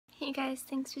Hey guys,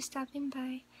 thanks for stopping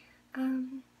by.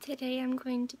 Today I'm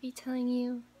going to be telling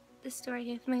you the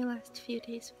story of my last few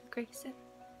days with Greyson.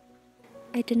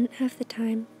 I didn't have the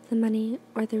time, the money,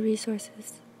 or the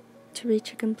resources to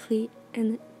reach a complete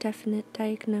and definite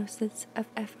diagnosis of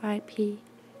FIP,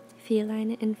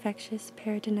 feline infectious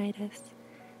peritonitis.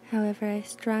 However, I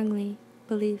strongly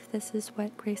believe this is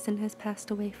what Greyson has passed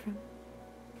away from.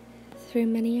 Through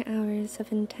many hours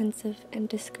of intensive and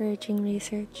discouraging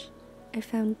research, I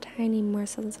found tiny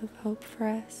morsels of hope for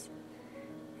us,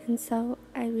 and so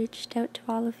I reached out to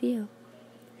all of you.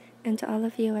 And to all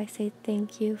of you I say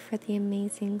thank you for the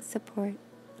amazing support,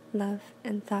 love,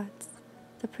 and thoughts,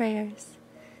 the prayers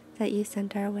that you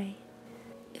sent our way.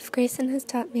 If Greyson has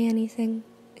taught me anything,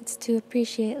 it's to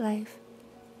appreciate life,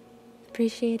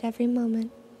 appreciate every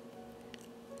moment,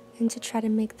 and to try to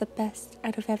make the best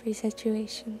out of every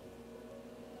situation.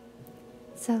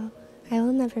 So, I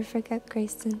will never forget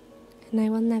Greyson, and I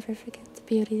will never forget the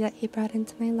beauty that he brought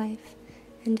into my life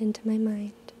and into my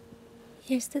mind.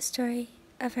 Here's the story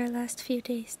of our last few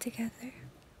days together.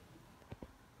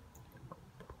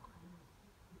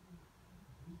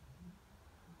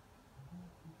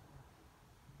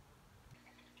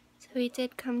 So he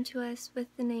did come to us with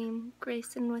the name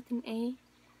Greyson with an A,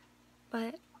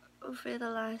 but over the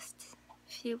last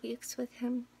few weeks with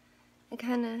him, I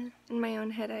kinda, in my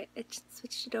own head, I just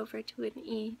switched it over to an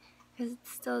E, because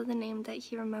it's still the name that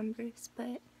he remembers,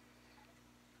 but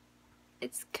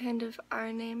it's kind of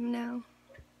our name now,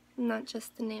 not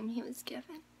just the name he was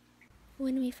given.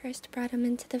 When we first brought him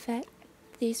into the vet,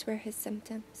 these were his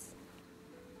symptoms.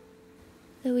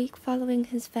 The week following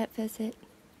his vet visit,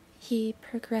 he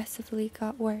progressively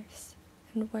got worse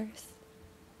and worse.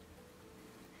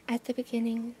 At the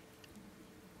beginning,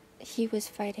 he was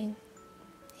fighting.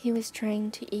 He was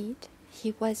trying to eat.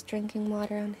 He was drinking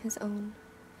water on his own.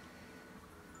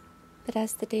 But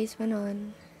as the days went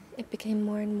on, it became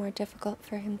more and more difficult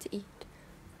for him to eat.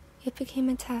 It became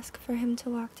a task for him to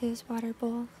walk to his water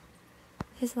bowl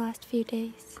his last few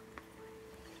days.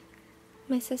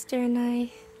 My sister and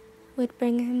I would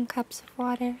bring him cups of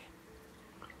water,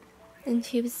 and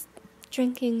he was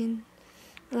drinking and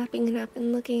lapping it up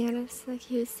and looking at us like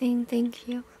he was saying thank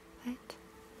you, but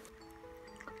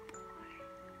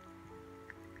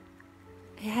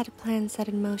I had a plan set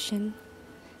in motion,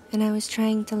 and I was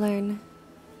trying to learn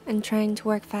and trying to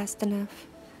work fast enough.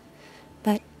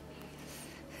 But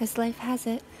as life has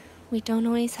it, we don't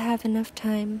always have enough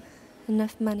time,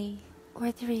 enough money, or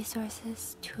the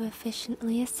resources to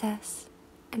efficiently assess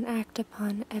and act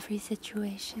upon every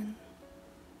situation.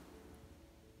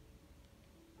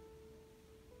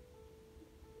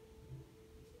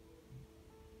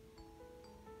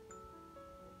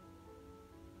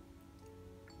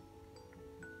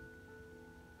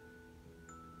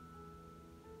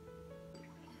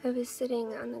 I was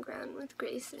sitting on the ground with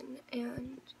Greyson,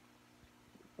 and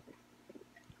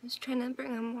I was trying to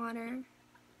bring him water,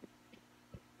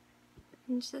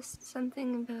 and just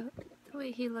something about the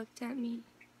way he looked at me.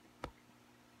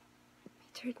 He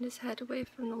turned his head away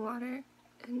from the water,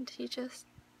 and he just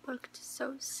looked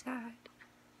so sad,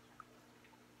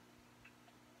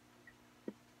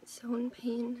 so in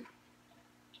pain.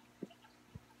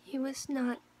 He was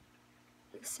not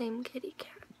the same kitty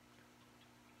cat.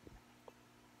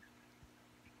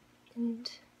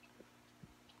 And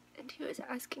he was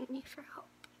asking me for help.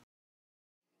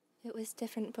 It was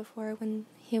different before when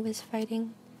he was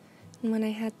fighting, and when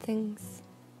I had things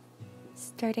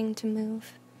starting to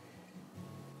move.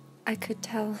 I could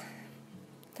tell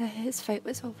that his fight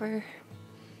was over,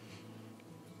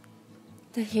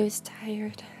 that he was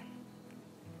tired,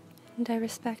 and I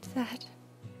respect that.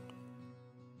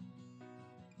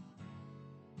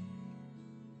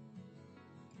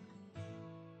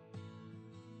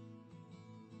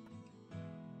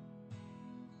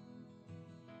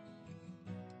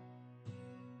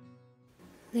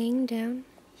 Laying down,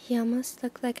 he almost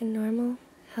looked like a normal,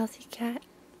 healthy cat,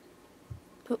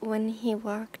 but when he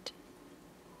walked,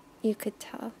 you could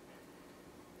tell.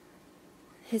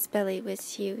 His belly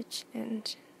was huge,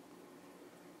 and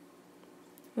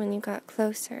when you got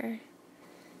closer,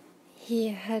 he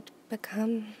had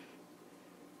become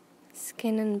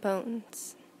skin and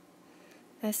bones,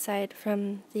 aside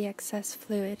from the excess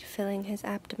fluid filling his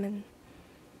abdomen.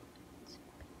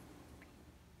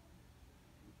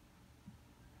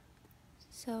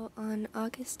 So on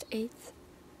August 8th,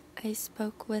 I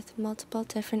spoke with multiple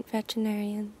different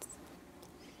veterinarians,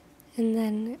 and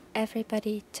then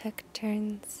everybody took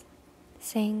turns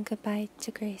saying goodbye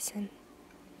to Greyson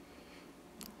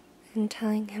and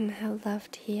telling him how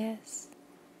loved he is.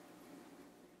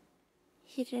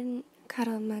 He didn't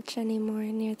cuddle much anymore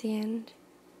near the end,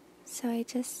 So I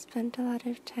just spent a lot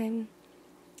of time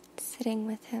sitting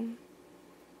with him,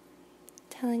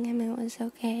 telling him it was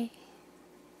okay,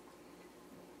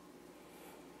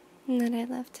 and that I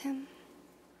loved him.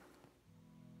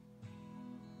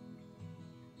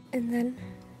 And then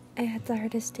I had the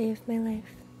hardest day of my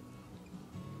life.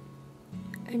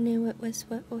 I knew it was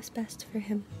what was best for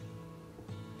him.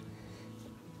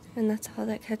 And that's all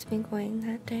that kept me going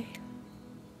that day.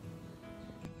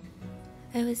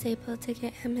 I was able to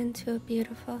get him into a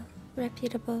beautiful,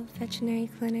 reputable veterinary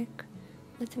clinic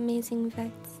with amazing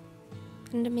vets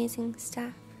and amazing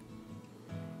staff.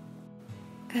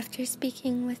 After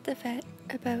speaking with the vet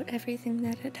about everything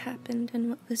that had happened and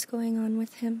what was going on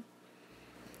with him,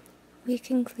 we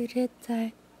concluded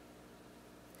that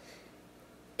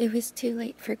it was too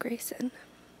late for Greyson,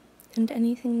 and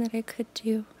anything that I could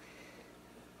do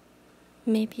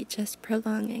may be just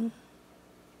prolonging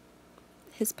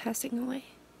his passing away.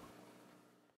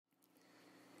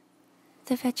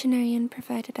 The veterinarian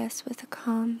provided us with a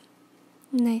calm,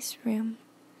 nice room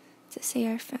to say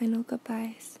our final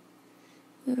goodbyes.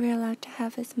 We were allowed to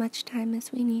have as much time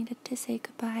as we needed to say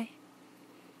goodbye.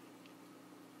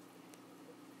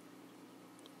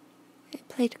 I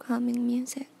played calming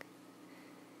music,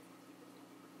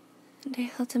 and I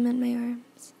held him in my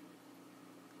arms.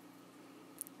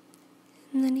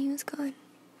 And then he was gone.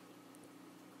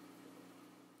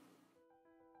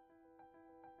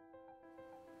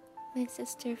 My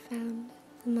sister found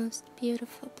the most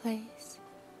beautiful place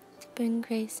to bring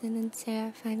Greyson and say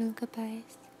our final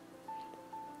goodbyes.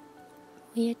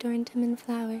 We adorned him in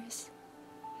flowers,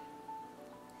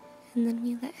 and then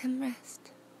we let him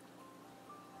rest.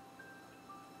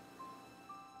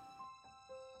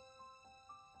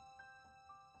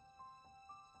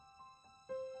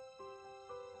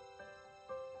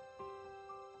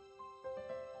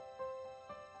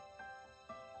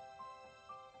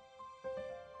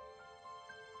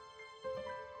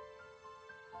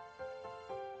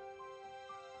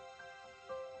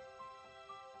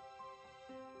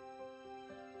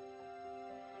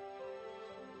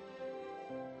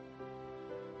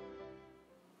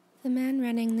 The man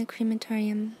running the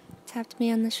crematorium tapped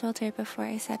me on the shoulder before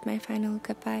I said my final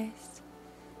goodbyes,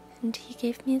 and he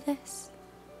gave me this.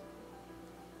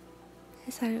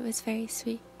 I thought it was very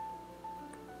sweet.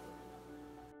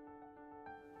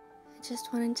 I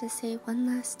just wanted to say one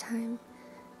last time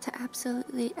to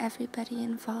absolutely everybody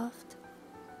involved,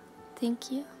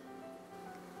 thank you.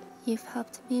 You've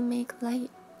helped me make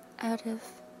light out of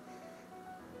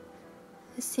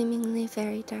a seemingly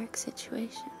very dark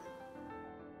situation.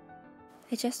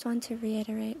 I just want to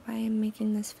reiterate why I'm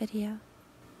making this video.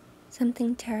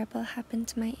 Something terrible happened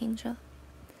to my angel,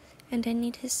 and I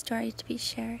need his story to be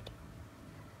shared,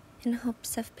 in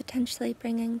hopes of potentially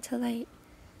bringing to light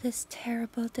this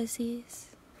terrible disease.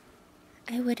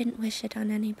 I wouldn't wish it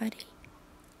on anybody.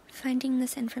 Finding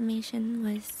this information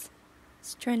was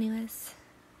strenuous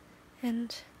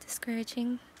and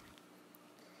discouraging,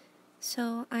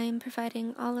 so I am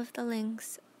providing all of the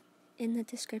links in the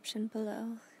description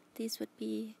below. These would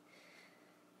be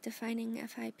defining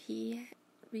FIP,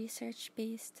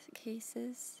 research-based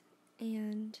cases,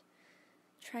 and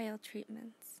trial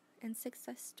treatments, and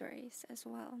success stories as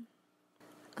well.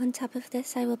 On top of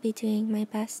this, I will be doing my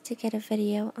best to get a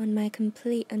video on my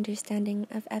complete understanding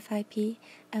of FIP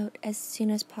out as soon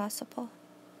as possible.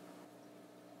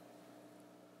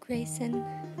 Greyson,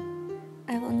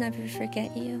 I will never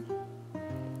forget you.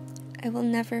 I will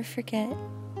never forget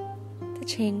the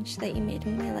change that you made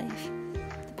in my life,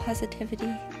 the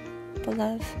positivity, the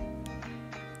love,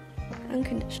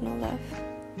 unconditional love.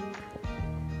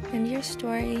 And your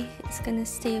story is gonna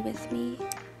stay with me.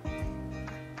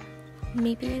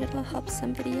 Maybe it'll help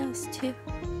somebody else too.